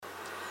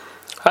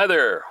Hi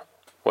there.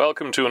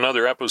 Welcome to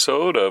another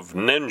episode of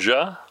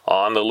Ninja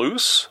on the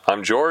Loose.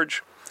 I'm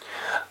George.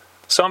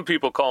 Some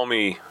people call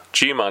me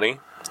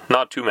G-Money.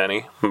 Not too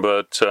many,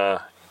 but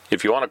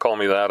if you want to call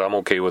me that, I'm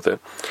okay with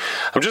it.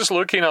 I'm just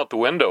looking out the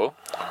window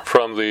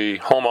from the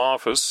home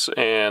office,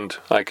 and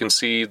I can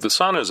see the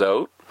sun is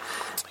out.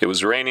 It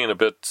was raining a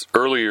bit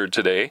earlier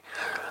today.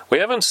 We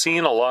haven't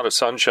seen a lot of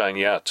sunshine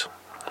yet.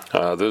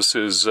 This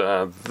is,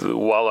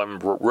 while I'm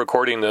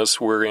recording this,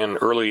 we're in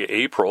early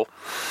April,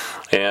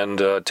 and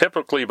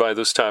typically by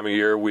this time of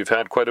year we've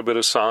had quite a bit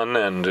of sun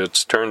and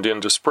it's turned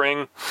into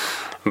spring,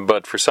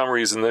 but for some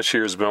reason this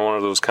year has been one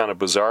of those kind of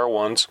bizarre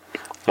ones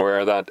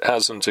where that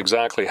hasn't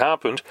exactly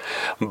happened,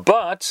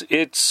 but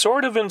it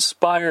sort of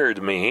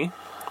inspired me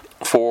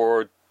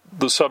for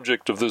the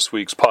subject of this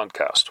week's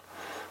podcast.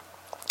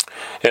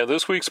 And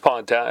this week's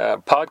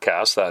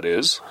podcast, that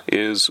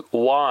is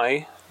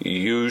why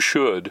you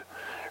should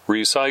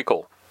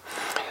recycle.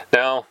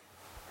 Now,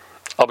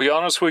 I'll be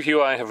honest with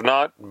you, I have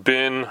not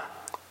been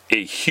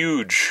a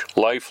huge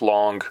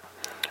lifelong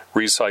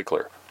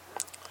recycler.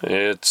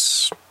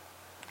 It's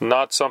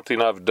not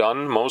something I've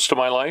done most of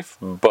my life,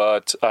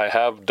 but I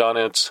have done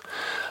it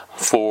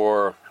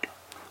for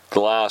the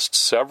last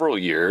several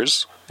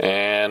years,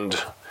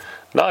 and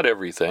not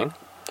everything.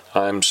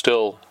 I'm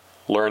still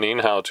learning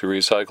how to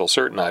recycle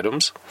certain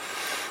items,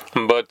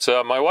 but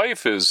my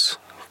wife is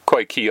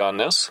quite key on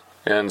this,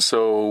 and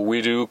so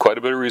we do quite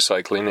a bit of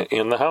recycling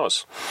in the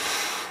house.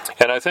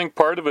 And I think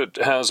part of it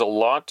has a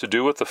lot to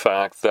do with the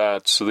fact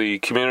that the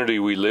community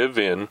we live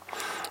in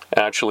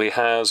actually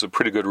has a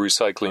pretty good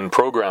recycling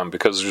program,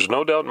 because there's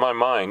no doubt in my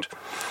mind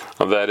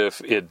that if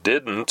it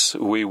didn't,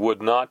 we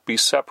would not be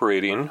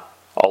separating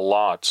a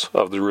lot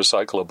of the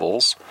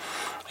recyclables,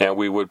 and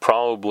we would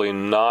probably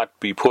not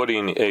be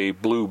putting a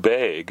blue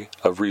bag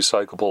of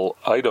recyclable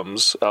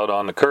items out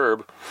on the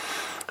curb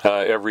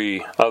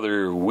every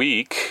other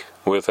week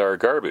with our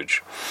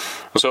garbage.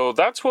 So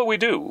that's what we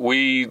do.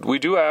 We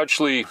do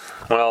actually,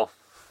 well,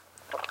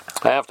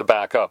 I have to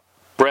back up.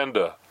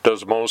 Brenda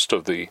does most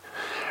of the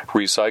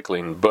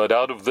recycling, but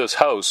out of this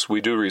house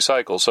we do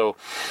recycle. So,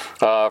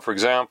 for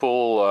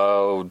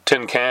example,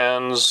 tin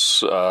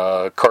cans,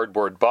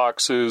 cardboard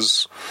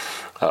boxes,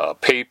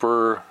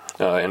 paper.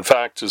 In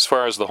fact, as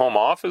far as the home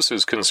office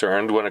is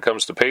concerned, when it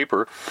comes to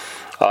paper,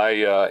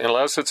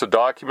 unless it's a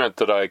document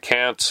that I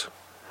can't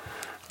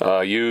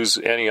use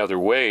any other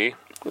way,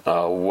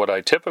 what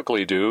I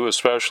typically do,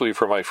 especially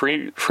for my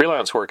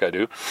freelance work I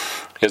do,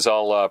 is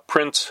I'll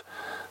print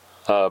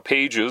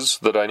pages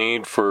that I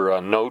need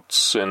for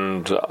notes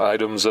and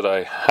items that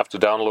I have to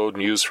download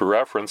and use for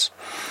reference,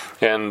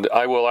 and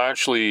I will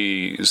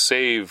actually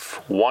save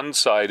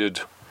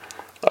one-sided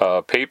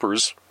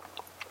papers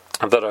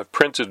that I've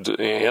printed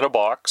in a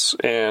box,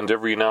 and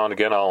every now and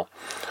again I'll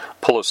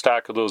pull a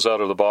stack of those out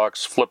of the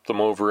box, flip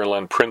them over, and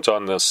then print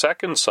on the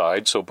second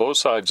side, so both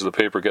sides of the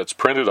paper gets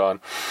printed on.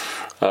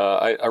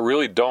 I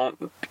really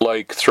don't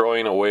like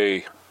throwing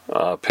away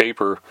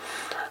paper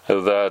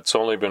that's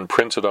only been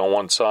printed on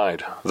one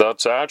side.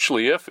 That's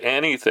actually, if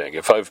anything,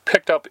 if I've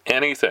picked up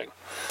anything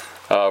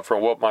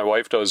from what my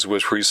wife does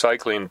with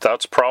recycling,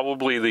 that's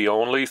probably the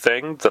only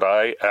thing that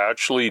I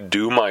actually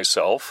do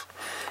myself.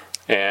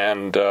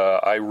 And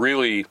I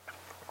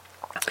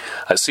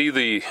see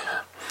the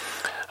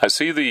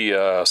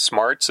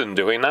smarts in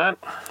doing that,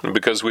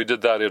 because we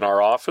did that in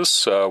our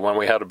office when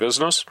we had a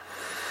business.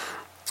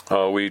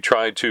 We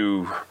tried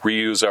to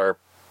reuse our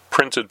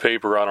printed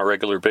paper on a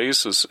regular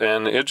basis,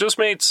 and it just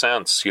made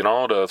sense,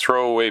 to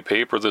throw away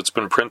paper that's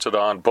been printed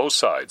on both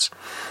sides.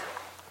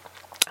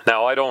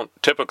 Now, I don't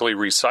typically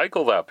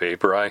recycle that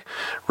paper. I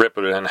rip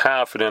it in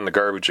half and in the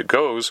garbage it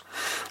goes.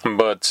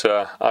 But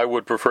I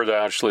would prefer to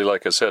actually,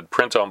 like I said,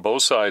 print on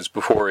both sides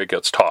before it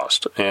gets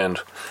tossed.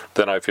 And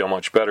then I feel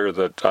much better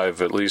that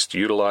I've at least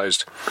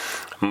utilized,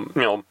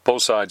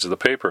 both sides of the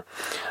paper.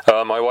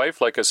 My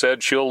wife, like I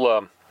said,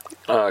 she'll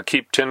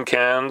keep tin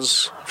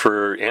cans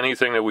for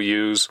anything that we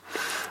use.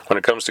 When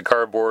it comes to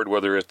cardboard,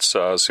 whether it's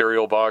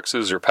cereal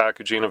boxes or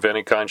packaging of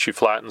any kind, she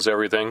flattens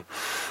everything,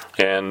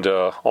 and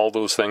all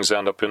those things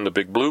end up in the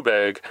big blue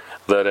bag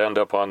that end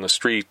up on the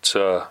street.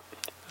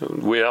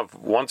 We have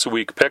once a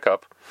week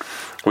pickup.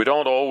 We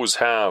don't always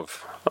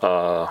have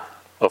a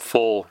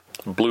full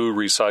blue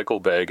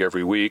recycle bag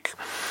every week.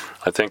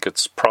 I think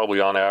it's probably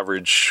on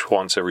average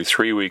once every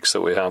 3 weeks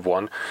that we have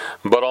one.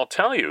 But I'll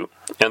tell you,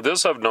 and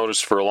this I've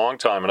noticed for a long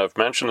time, and I've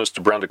mentioned this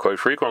to Brenda quite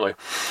frequently,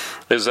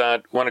 is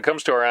that when it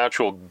comes to our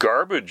actual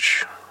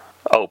garbage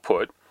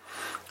output,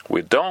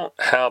 we don't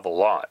have a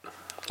lot.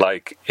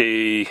 Like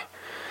a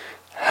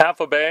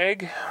half a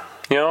bag,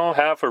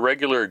 half a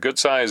regular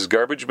good-sized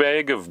garbage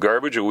bag of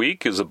garbage a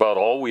week is about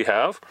all we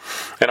have.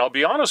 And I'll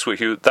be honest with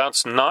you,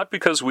 that's not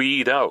because we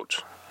eat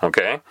out.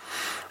 Okay?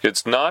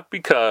 It's not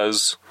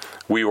because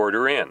we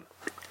order in.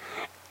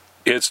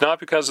 It's not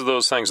because of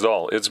those things at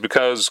all. It's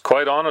because,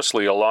 quite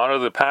honestly, a lot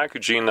of the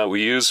packaging that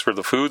we use for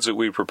the foods that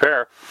we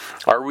prepare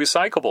are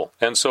recyclable.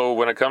 And so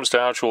when it comes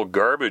to actual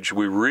garbage,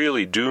 we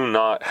really do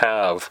not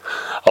have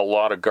a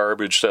lot of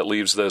garbage that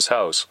leaves this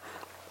house.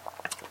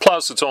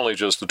 Plus, it's only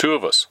just the two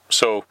of us.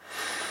 So,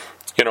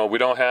 we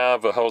don't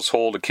have a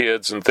household of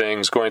kids and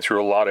things going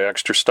through a lot of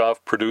extra stuff,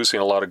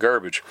 producing a lot of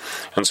garbage.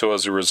 And so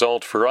as a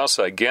result, for us,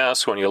 I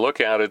guess, when you look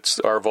at it,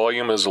 our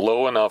volume is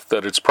low enough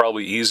that it's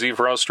probably easy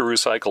for us to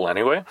recycle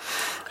anyway.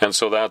 And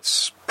so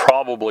that's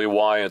probably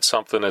why it's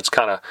something that's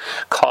kind of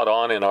caught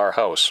on in our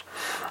house.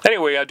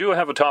 Anyway, I do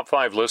have a top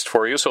 5 list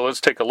for you, so let's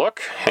take a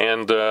look.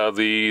 And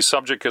the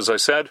subject, as I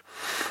said,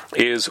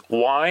 is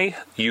why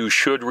you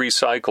should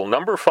recycle.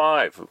 Number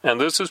 5,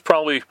 and this is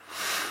probably,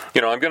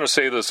 I'm going to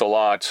say this a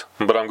lot,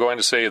 but I'm going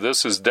to say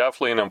this is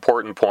definitely an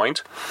important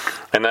point,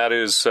 and that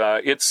is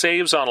it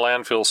saves on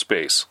landfill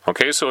space.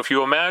 Okay, so if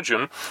you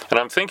imagine, and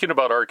I'm thinking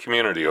about our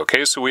community,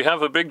 okay, so we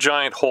have a big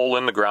giant hole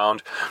in the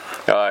ground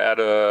at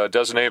a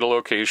designated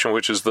location,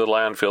 which is the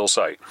landfill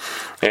site.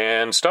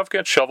 And stuff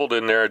gets shoveled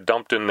in there,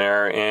 dumped in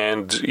there,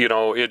 and,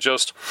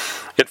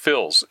 it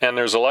fills. And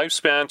there's a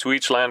lifespan to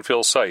each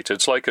landfill site.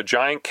 It's like a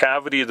giant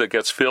cavity that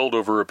gets filled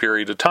over a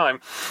period of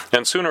time,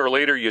 and sooner or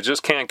later you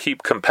just can't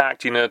keep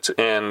compacting it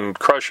and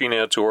crushing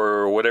it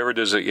or whatever it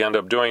is that you end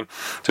up doing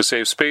to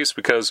save space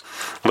because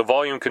the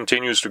volume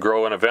continues to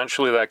grow and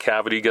eventually that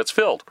cavity gets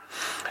filled.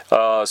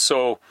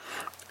 So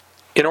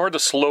in order to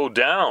slow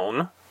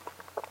down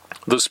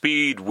the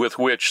speed with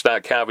which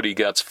that cavity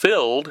gets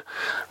filled,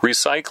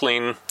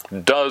 recycling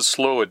does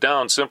slow it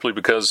down simply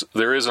because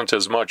there isn't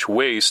as much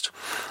waste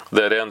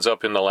that ends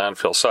up in the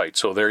landfill site.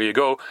 So there you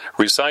go.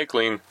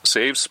 Recycling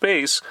saves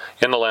space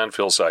in the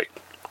landfill site.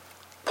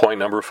 Point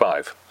number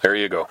 5. There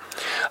you go.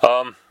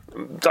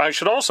 I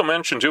should also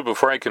mention, too,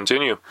 before I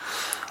continue,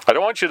 I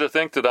don't want you to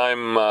think that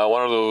I'm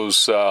one of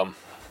those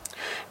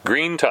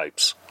green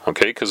types,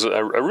 okay? Because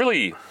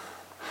I'm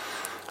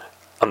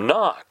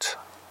not,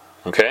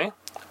 okay?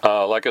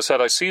 Like I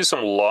said, I see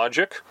some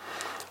logic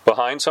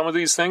behind some of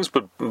these things,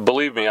 but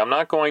believe me, I'm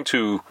not going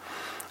to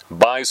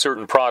buy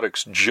certain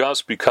products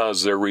just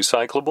because they're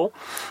recyclable.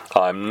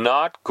 I'm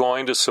not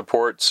going to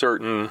support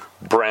certain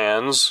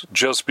brands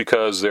just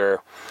because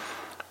they're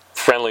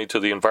friendly to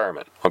the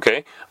environment,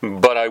 okay?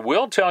 But I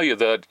will tell you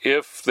that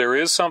if there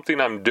is something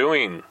I'm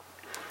doing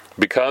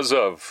because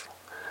of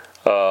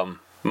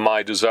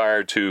my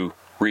desire to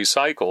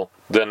recycle,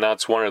 then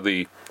that's one of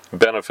the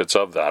benefits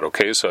of that,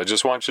 okay? So I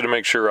just want you to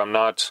make sure I'm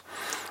not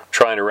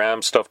trying to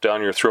ram stuff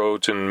down your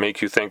throat and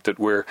make you think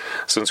that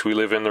since we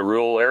live in the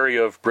rural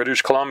area of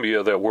British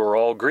Columbia, that we're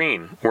all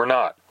green. We're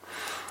not.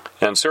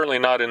 And certainly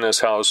not in this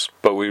house,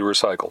 but we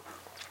recycle.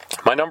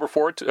 My number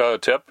 4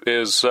 tip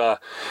is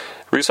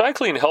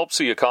recycling helps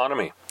the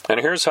economy. And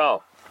here's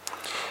how.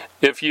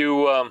 If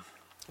you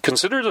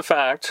consider the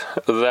fact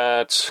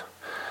that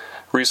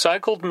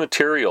recycled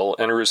material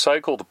and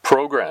recycled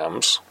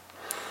programs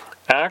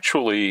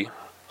actually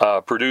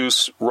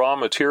produce raw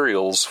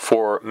materials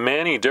for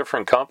many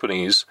different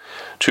companies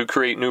to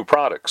create new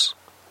products,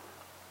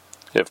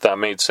 if that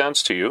made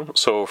sense to you.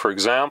 So, for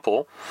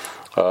example,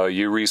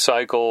 you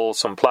recycle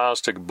some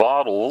plastic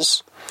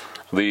bottles.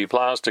 The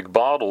plastic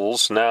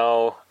bottles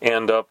now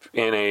end up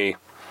in a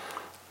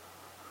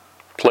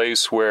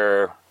place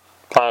where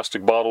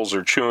plastic bottles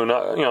are chewed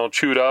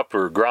up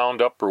or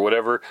ground up or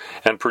whatever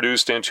and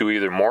produced into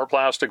either more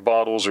plastic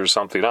bottles or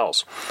something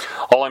else.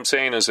 All I'm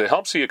saying is it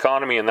helps the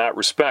economy in that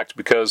respect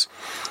because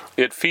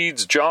it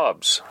feeds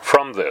jobs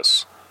from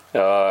this.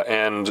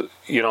 And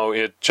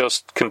it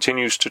just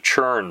continues to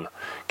churn,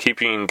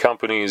 keeping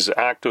companies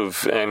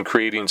active and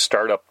creating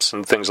startups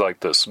and things like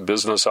this,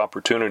 business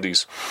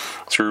opportunities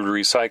through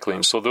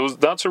recycling. So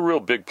that's a real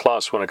big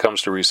plus when it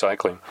comes to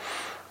recycling.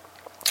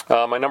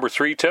 My number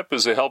 3 tip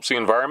is it helps the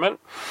environment.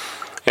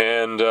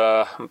 And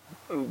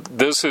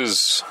this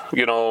is,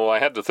 I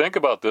had to think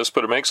about this,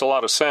 but it makes a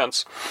lot of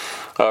sense.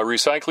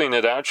 Recycling,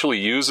 it actually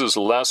uses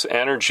less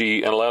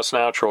energy and less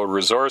natural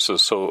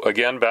resources. So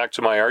again, back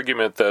to my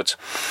argument that,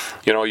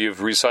 you've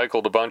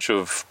recycled a bunch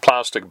of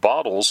plastic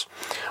bottles.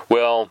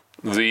 Well,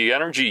 the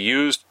energy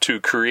used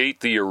to create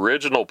the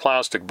original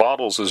plastic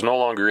bottles is no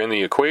longer in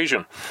the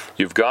equation.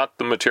 You've got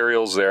the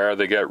materials there.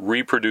 They get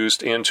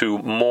reproduced into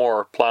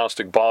more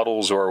plastic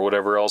bottles or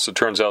whatever else it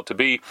turns out to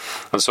be.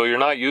 And so you're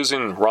not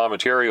using raw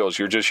materials.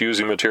 You're just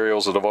using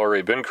materials that have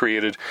already been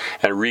created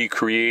and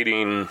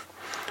recreating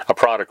a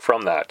product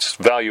from that.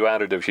 Value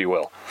added, if you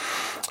will.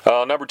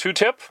 Number 2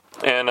 tip,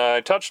 and I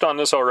touched on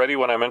this already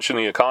when I mentioned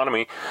the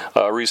economy,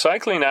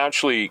 recycling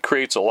actually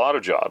creates a lot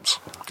of jobs.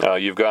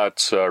 You've got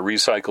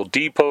recycle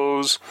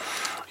depots,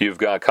 you've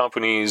got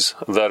companies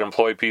that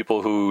employ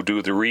people who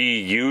do the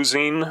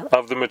reusing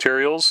of the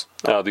materials.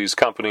 These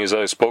companies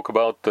I spoke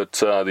about that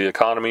the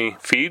economy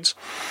feeds,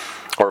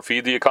 or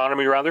feed the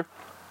economy rather.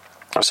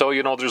 So,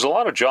 there's a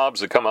lot of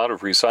jobs that come out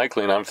of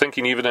recycling. I'm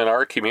thinking even in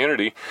our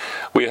community,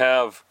 we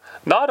have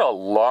not a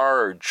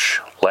large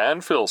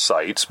landfill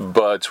site,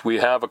 but we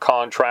have a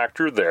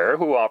contractor there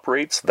who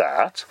operates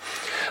that.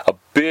 A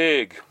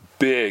big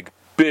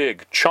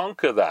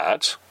chunk of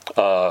that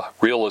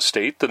real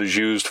estate that is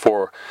used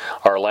for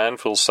our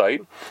landfill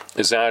site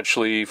is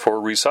actually for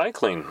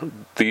recycling.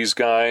 These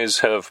guys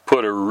have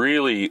put a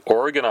really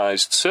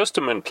organized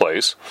system in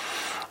place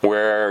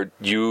where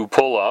you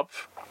pull up,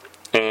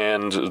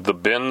 and the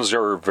bins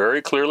are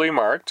very clearly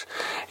marked,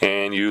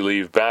 and you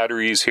leave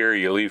batteries here,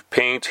 you leave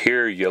paint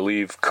here, you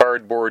leave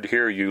cardboard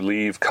here, you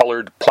leave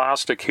colored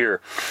plastic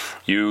here,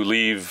 you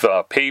leave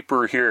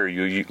paper here,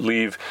 you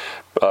leave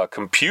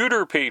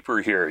computer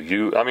paper here.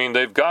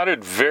 They've got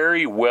it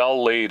very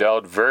well laid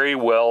out, very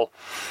well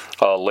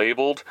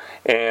labeled,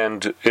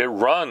 and it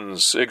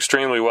runs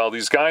extremely well.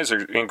 These guys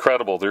are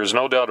incredible. There's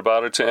no doubt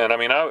about it. And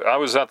I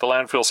was at the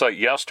landfill site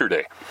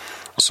yesterday,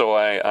 so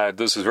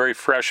this is very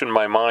fresh in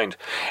my mind.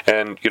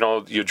 And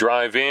you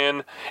drive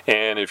in,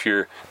 and if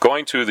you're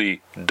going to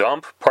the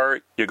dump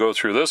part, you go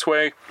through this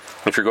way.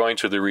 If you're going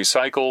to the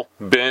recycle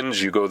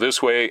bins, you go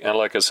this way. And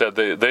like I said,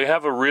 they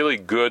have a really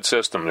good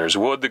system. There's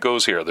wood that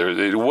goes here.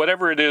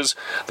 Whatever it is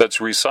that's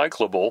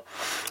recyclable,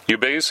 you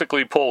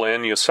basically pull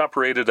in, you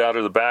separate it out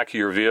of the back of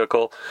your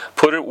vehicle,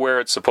 put it where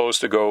it's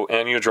supposed to go,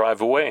 and you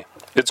drive away.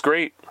 It's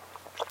great.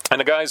 And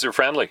the guys are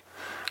friendly.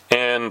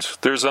 And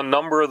there's a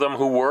number of them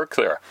who work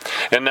there.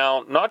 And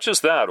now, not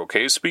just that,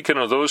 okay, speaking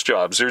of those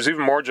jobs, there's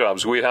even more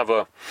jobs. We have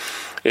a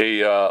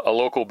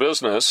local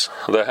business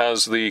that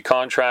has the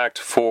contract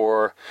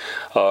for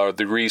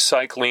the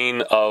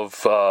recycling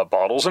of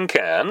bottles and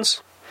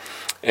cans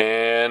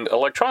and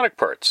electronic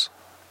parts.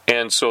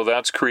 And so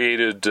that's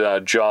created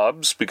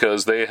jobs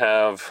because they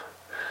have,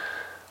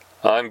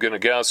 I'm going to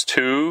guess,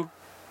 2,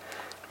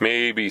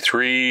 maybe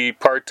 3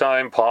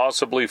 part-time,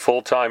 possibly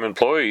full-time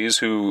employees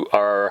who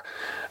are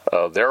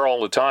there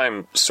all the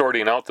time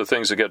sorting out the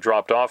things that get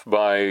dropped off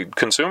by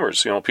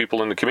consumers,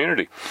 people in the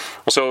community.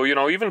 So,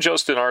 even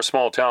just in our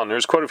small town,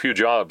 there's quite a few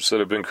jobs that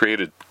have been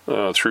created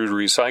through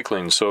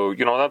recycling. So,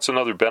 that's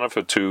another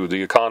benefit to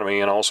the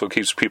economy and also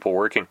keeps people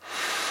working.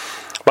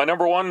 My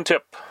number one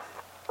tip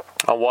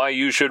on why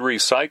you should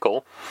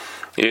recycle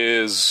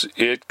is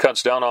it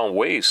cuts down on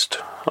waste.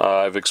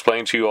 I've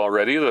explained to you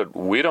already that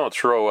we don't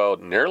throw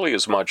out nearly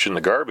as much in the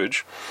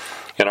garbage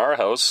in our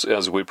house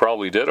as we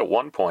probably did at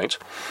one point.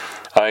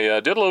 I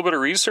did a little bit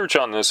of research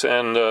on this,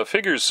 and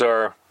figures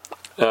are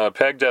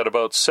pegged at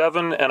about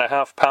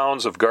 7.5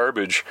 pounds of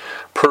garbage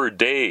per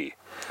day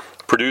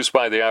produced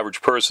by the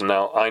average person.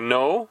 Now, I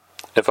know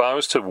if I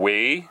was to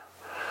weigh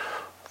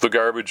the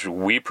garbage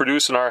we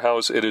produce in our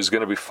house, it is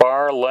going to be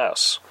far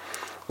less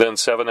than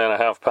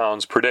 7.5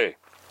 pounds per day.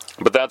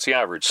 But that's the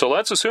average. So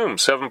let's assume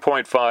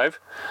 7.5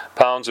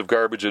 pounds of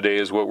garbage a day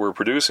is what we're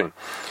producing.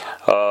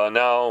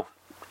 Now,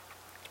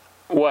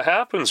 what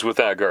happens with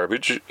that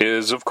garbage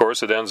is, of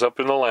course, it ends up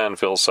in the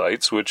landfill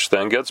sites, which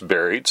then gets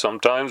buried,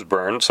 sometimes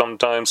burned,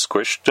 sometimes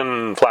squished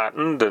and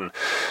flattened and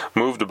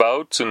moved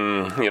about.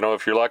 And,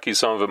 if you're lucky,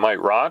 some of it might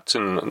rot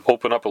and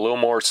open up a little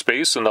more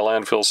space in the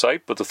landfill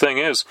site. But the thing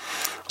is,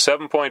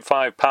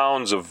 7.5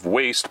 pounds of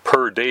waste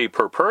per day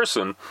per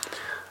person,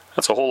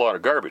 that's a whole lot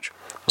of garbage.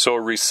 So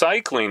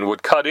recycling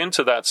would cut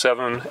into that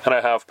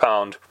 7.5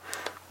 pound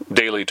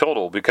daily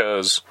total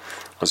because,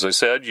 as I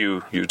said,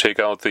 you take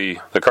out the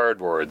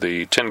cardboard,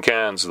 the tin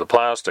cans, the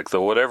plastic,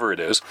 the whatever it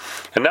is,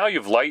 and now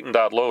you've lightened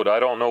that load. I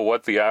don't know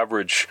what the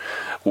average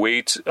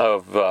weight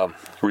of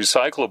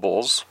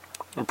recyclables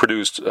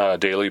produced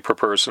daily per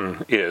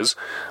person is,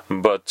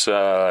 but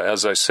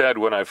as I said,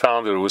 when I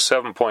found that it was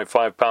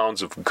 7.5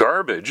 pounds of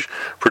garbage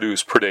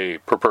produced per day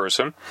per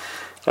person,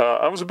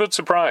 I was a bit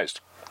surprised.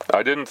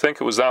 I didn't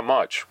think it was that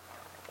much.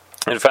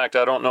 In fact,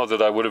 I don't know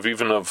that I would have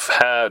even have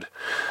had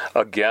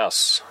a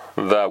guess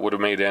that would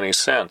have made any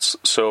sense.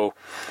 So,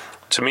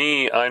 to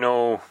me, I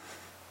know,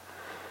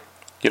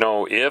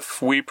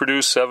 if we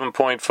produce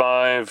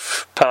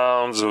 7.5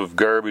 pounds of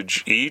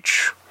garbage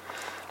each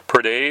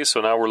per day, so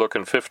now we're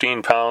looking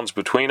 15 pounds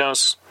between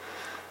us,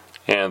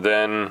 and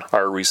then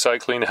our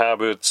recycling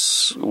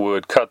habits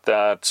would cut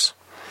that,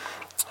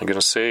 I'm going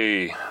to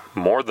say,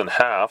 more than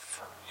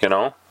half,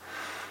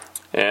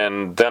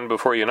 And then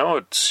before you know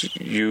it,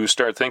 you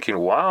start thinking,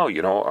 wow,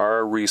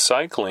 our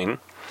recycling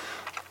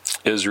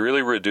is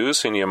really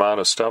reducing the amount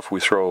of stuff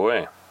we throw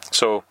away.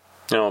 So,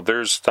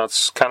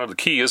 that's kind of the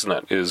key, isn't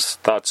it?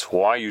 That's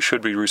why you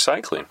should be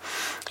recycling,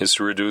 is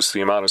to reduce the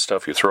amount of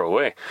stuff you throw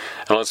away.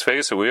 And let's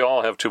face it, we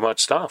all have too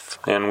much stuff,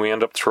 and we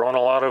end up throwing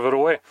a lot of it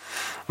away.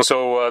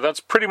 So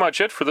that's pretty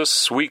much it for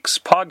this week's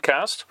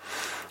podcast.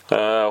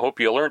 I hope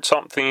you learned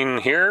something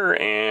here,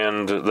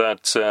 and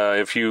that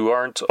if you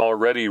aren't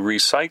already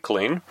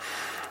recycling,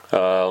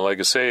 like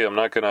I say, I'm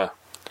not going to,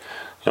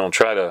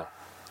 try to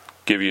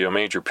give you a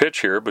major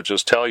pitch here, but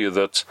just tell you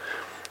that,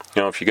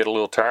 if you get a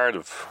little tired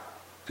of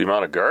the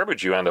amount of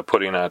garbage you end up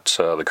putting at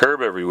the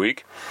curb every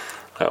week,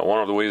 one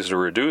of the ways to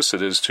reduce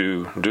it is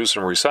to do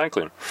some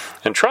recycling.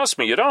 And trust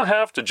me, you don't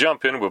have to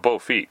jump in with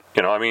both feet.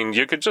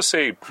 You could just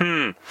say,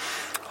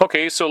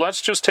 okay, so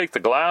let's just take the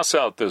glass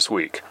out this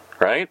week,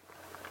 right?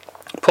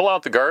 Pull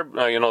out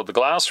the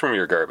glass from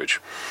your garbage.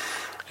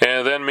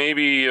 And then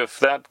maybe if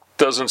that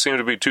doesn't seem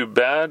to be too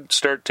bad,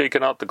 start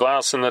taking out the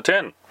glass in the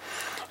tin.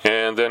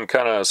 And then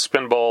kind of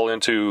spinball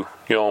into,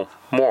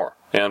 more.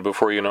 And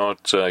before you know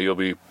it, you'll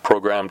be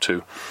programmed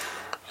to,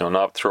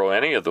 not throw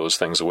any of those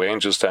things away and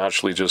just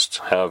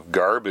have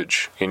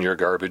garbage in your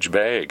garbage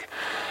bag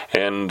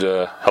and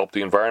help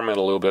the environment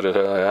a little bit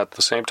at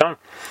the same time.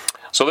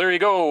 So there you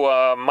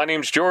go. My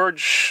name's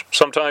George,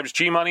 sometimes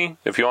G-Money.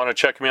 If you want to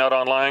check me out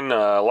online,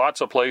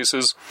 lots of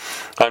places.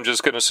 I'm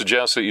just going to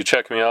suggest that you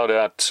check me out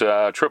at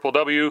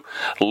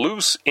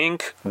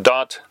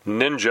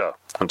www.looseinc.ninja.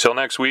 Until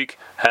next week,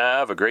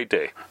 have a great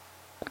day.